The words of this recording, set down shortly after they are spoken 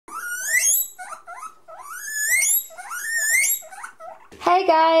Hey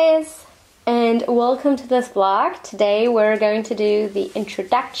guys, and welcome to this vlog. Today we're going to do the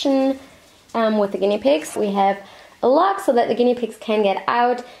introduction with the guinea pigs. We have a lock so that the guinea pigs can get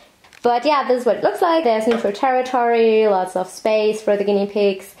out. But yeah, this is what it looks like. There's neutral territory, lots of space for the guinea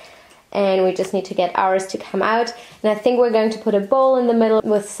pigs, and we just need to get ours to come out. And I think we're going to put a bowl in the middle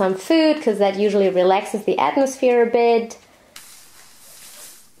with some food because that usually relaxes the atmosphere a bit.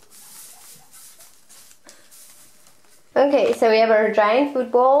 Okay, so we have our giant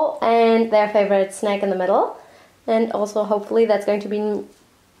food bowl and their favorite snack in the middle. And also hopefully that's going to be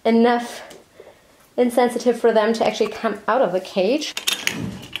enough insensitive for them to actually come out of the cage.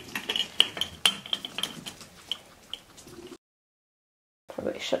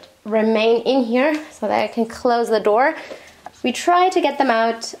 Probably should remain in here so that I can close the door. We try to get them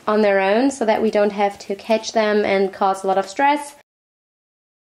out on their own so that we don't have to catch them and cause a lot of stress.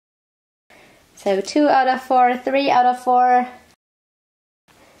 So 2 out of 4, 3 out of 4.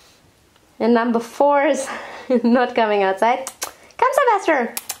 And number 4 is not coming outside. Come,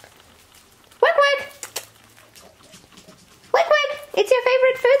 Sylvester! Wick wick! Wick wick! It's your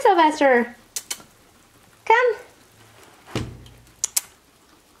favorite food, Sylvester! Come!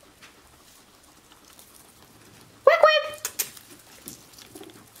 Wick wick!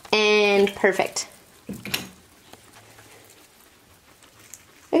 And perfect.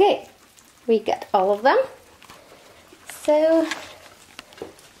 Okay. We got all of them. So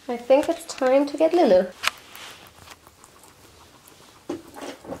I think it's time to get Lulu.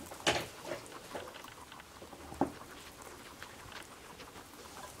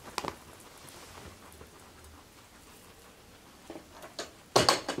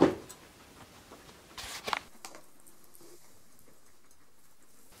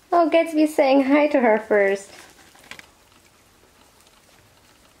 Oh, Gatsby's saying hi to her first.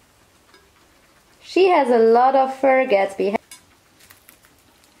 She has a lot of fur, Gatsby.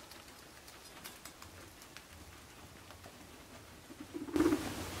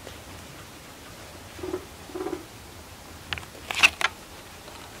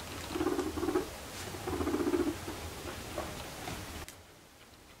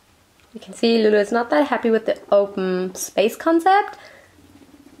 You can see Lulu is not that happy with the open space concept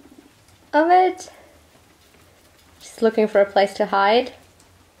of it. She's looking for a place to hide.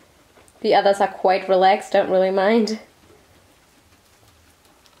 The others are quite relaxed, don't really mind.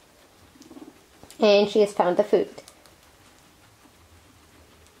 And she has found the food.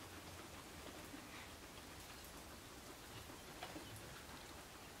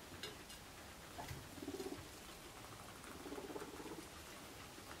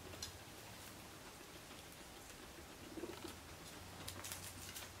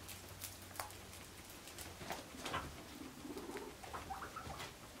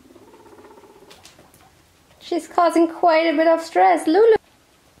 She's causing quite a bit of stress. Lulu!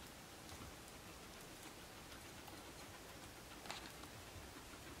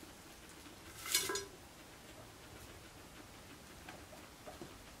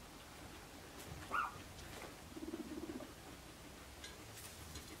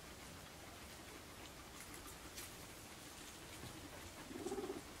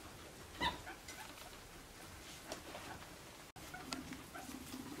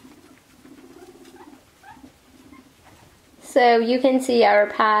 So you can see our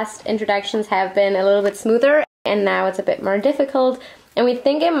past introductions have been a little bit smoother and now it's a bit more difficult, and we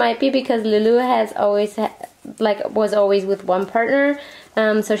think it might be because Lulu has always was always with one partner,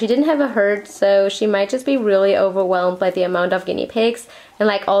 so she didn't have a herd, so she might just be really overwhelmed by the amount of guinea pigs. And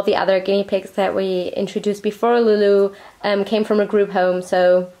like all the other guinea pigs that we introduced before Lulu came from a group home,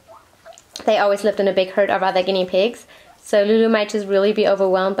 so they always lived in a big herd of other guinea pigs. So Lulu might just really be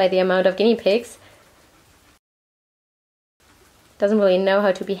overwhelmed by the amount of guinea pigs. Doesn't really know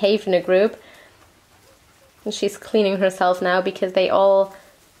how to behave in a group. And she's cleaning herself now because they all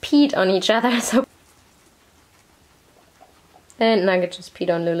peed on each other. So and Nugget just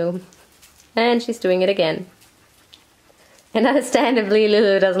peed on Lulu. And she's doing it again. And understandably,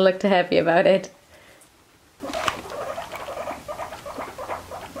 Lulu doesn't look too happy about it.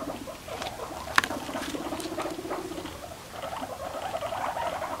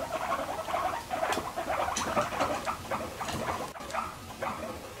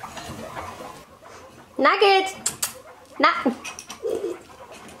 Nugget!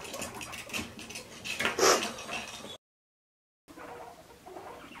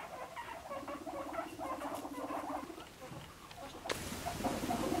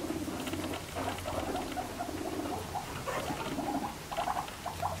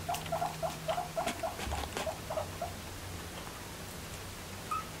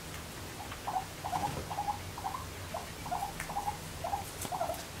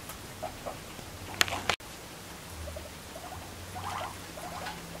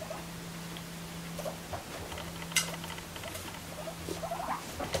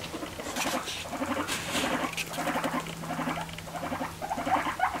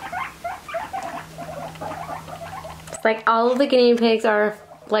 Like all of the guinea pigs are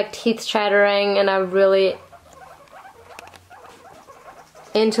like teeth chattering and are really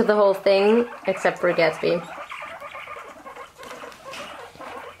into the whole thing, except for Gatsby.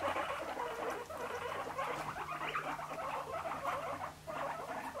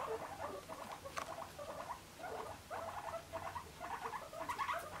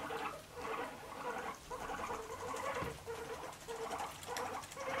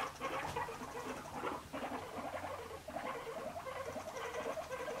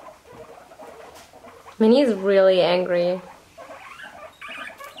 Minnie is really angry.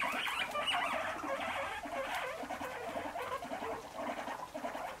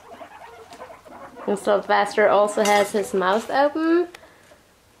 And Sylvester also has his mouth open,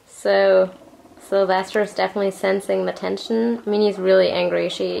 so Sylvester is definitely sensing the tension. Minnie's really angry.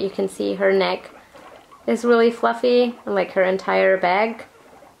 You can see her neck is really fluffy, like her entire back.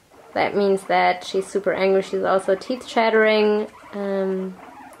 That means that she's super angry. She's also teeth chattering.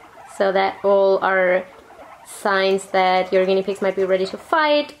 So that all are signs that your guinea pigs might be ready to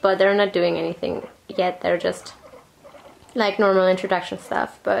fight, but they're not doing anything yet. They're just like normal introduction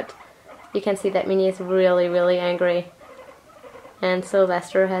stuff, but you can see that Minnie is really, really angry. And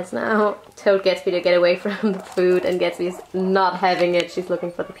Sylvester has now told Gatsby to get away from the food, and Gatsby's not having it. She's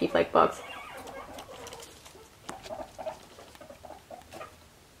looking for the pea-flake box.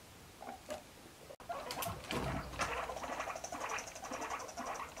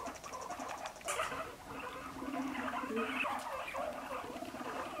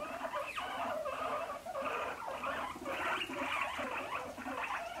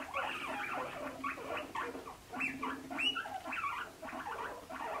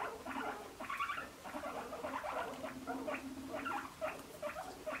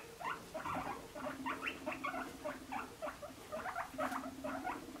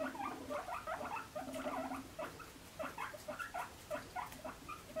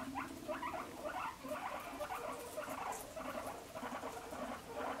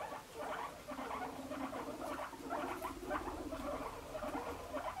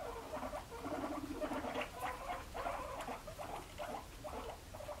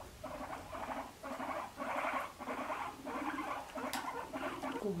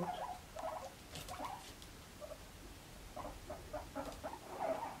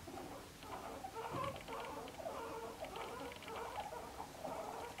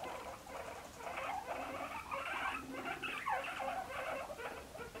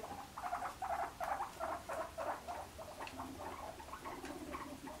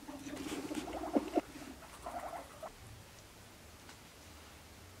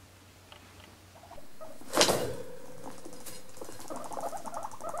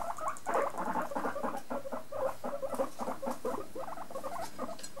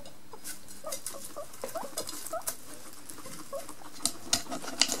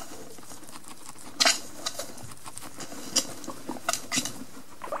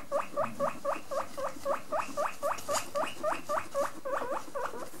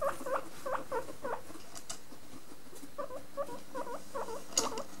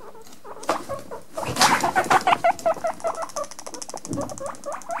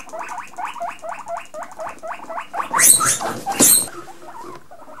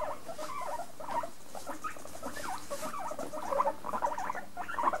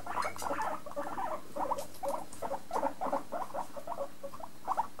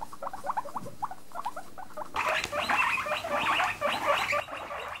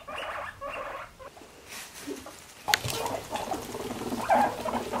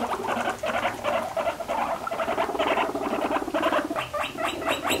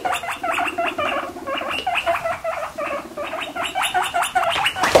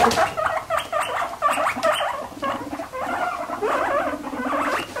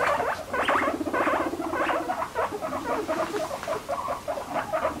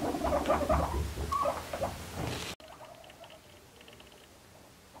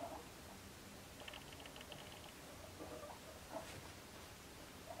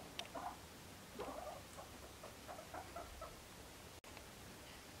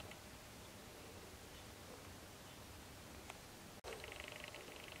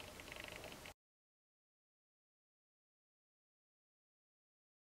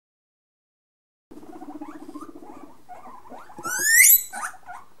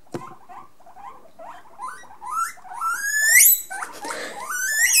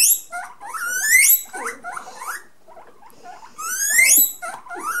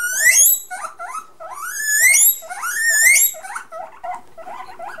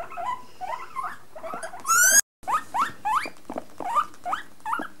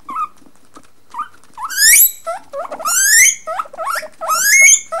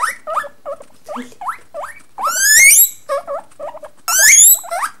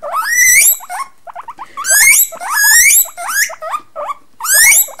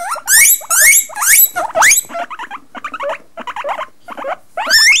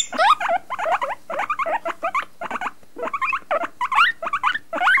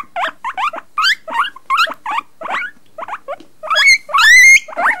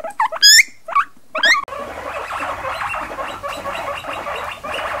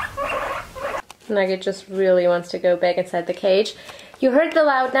 Nugget just really wants to go back inside the cage. You heard the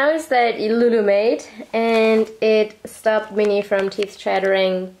loud noise that Lulu made, and it stopped Minnie from teeth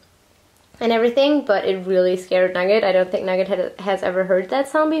chattering and everything, but it really scared Nugget. I don't think Nugget has ever heard that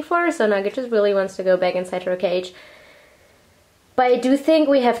sound before, so Nugget just really wants to go back inside her cage. But I do think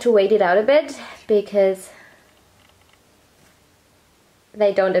we have to wait it out a bit, because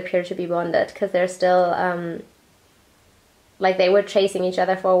they don't appear to be bonded, because they're still, like they were chasing each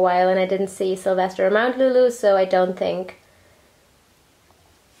other for a while, and I didn't see Sylvester mount Lulu, so I don't think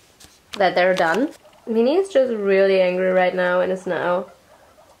that they're done. Minnie is just really angry right now and is now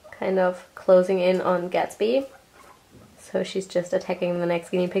kind of closing in on Gatsby. So she's just attacking the next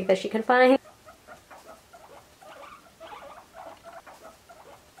guinea pig that she can find.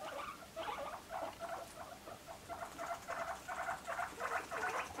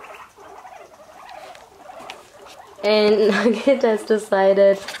 And Nugget has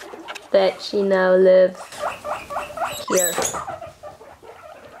decided that she now lives here.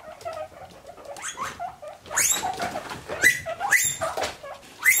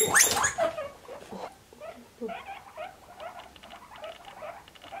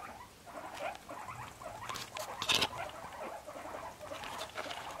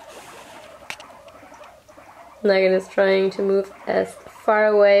 Nugget is trying to move as far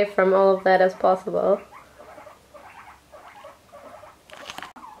away from all of that as possible.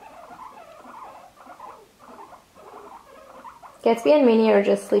 Gatsby and Minnie are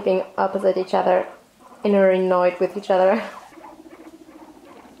just sleeping opposite each other and are annoyed with each other.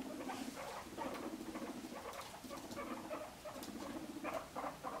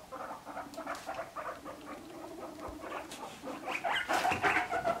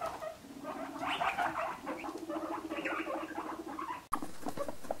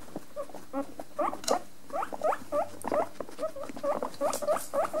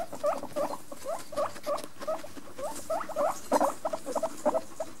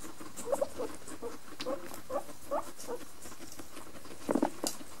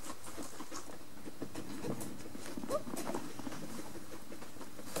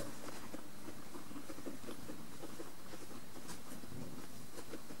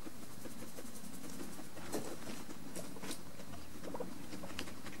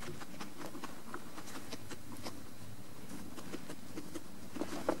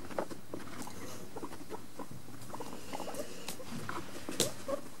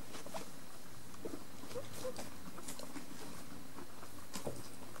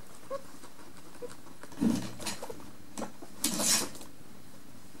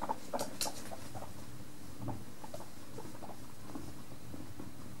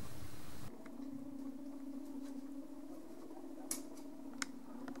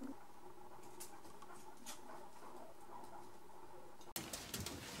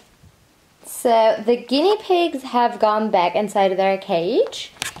 So the guinea pigs have gone back inside their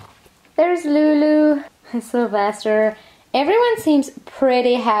cage. There's Lulu, Sylvester. Everyone seems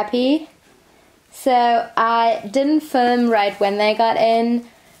pretty happy. So I didn't film right when they got in,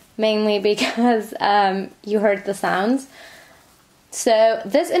 mainly because you heard the sounds. So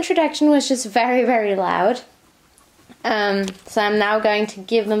this introduction was just very, very loud. So I'm now going to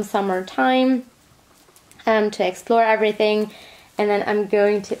give them some more time to explore everything. And then I'm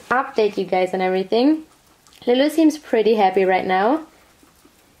going to update you guys on everything. Lulu seems pretty happy right now.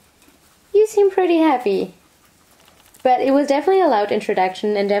 You seem pretty happy. But it was definitely a loud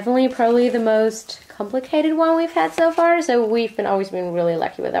introduction and definitely probably the most complicated one we've had so far. So we've always been really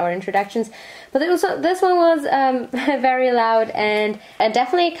lucky with our introductions. But this one was very loud and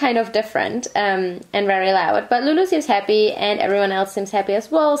definitely kind of different and very loud. But Lulu seems happy and everyone else seems happy as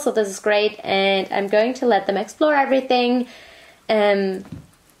well. So this is great, and I'm going to let them explore everything. I'm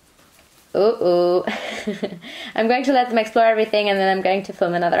going to let them explore everything, and then I'm going to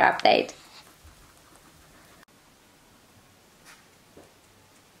film another update.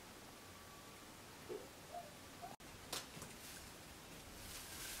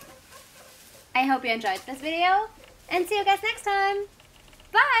 I hope you enjoyed this video, and see you guys next time.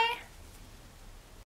 Bye!